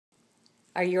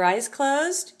Are your eyes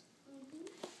closed?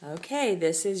 Okay,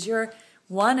 this is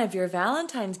one of your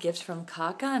Valentine's gifts from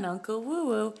Kaka and Uncle Woo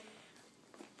Woo.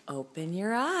 Open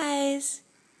your eyes.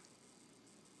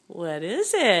 What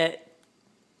is it?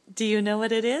 Do you know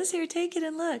what it is? Here, take it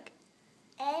and look.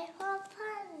 A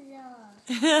Rapunzel.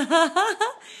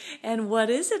 And what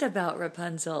is it about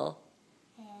Rapunzel?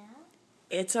 Hair.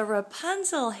 It's a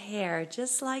Rapunzel hair,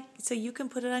 so you can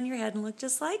put it on your head and look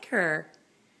just like her.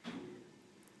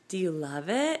 Do you love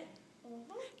it?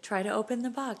 Try to open the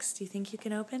box. Do you think you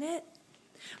can open it?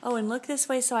 Oh, and look this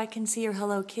way so I can see your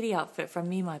Hello Kitty outfit from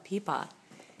Mima Peepa.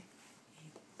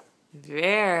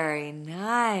 Very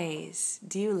nice.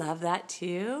 Do you love that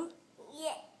too?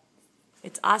 Yeah.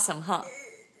 It's awesome, huh?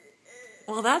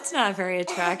 Well, that's not very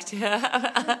attractive.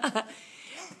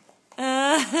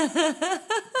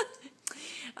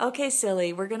 Okay,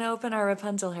 silly. We're going to open our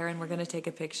Rapunzel hair and we're going to take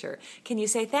a picture. Can you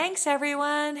say thanks,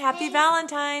 everyone? Happy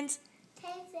Valentine's.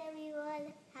 Thanks,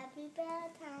 everyone. Happy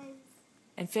Valentine's.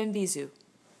 And Fin Bisou.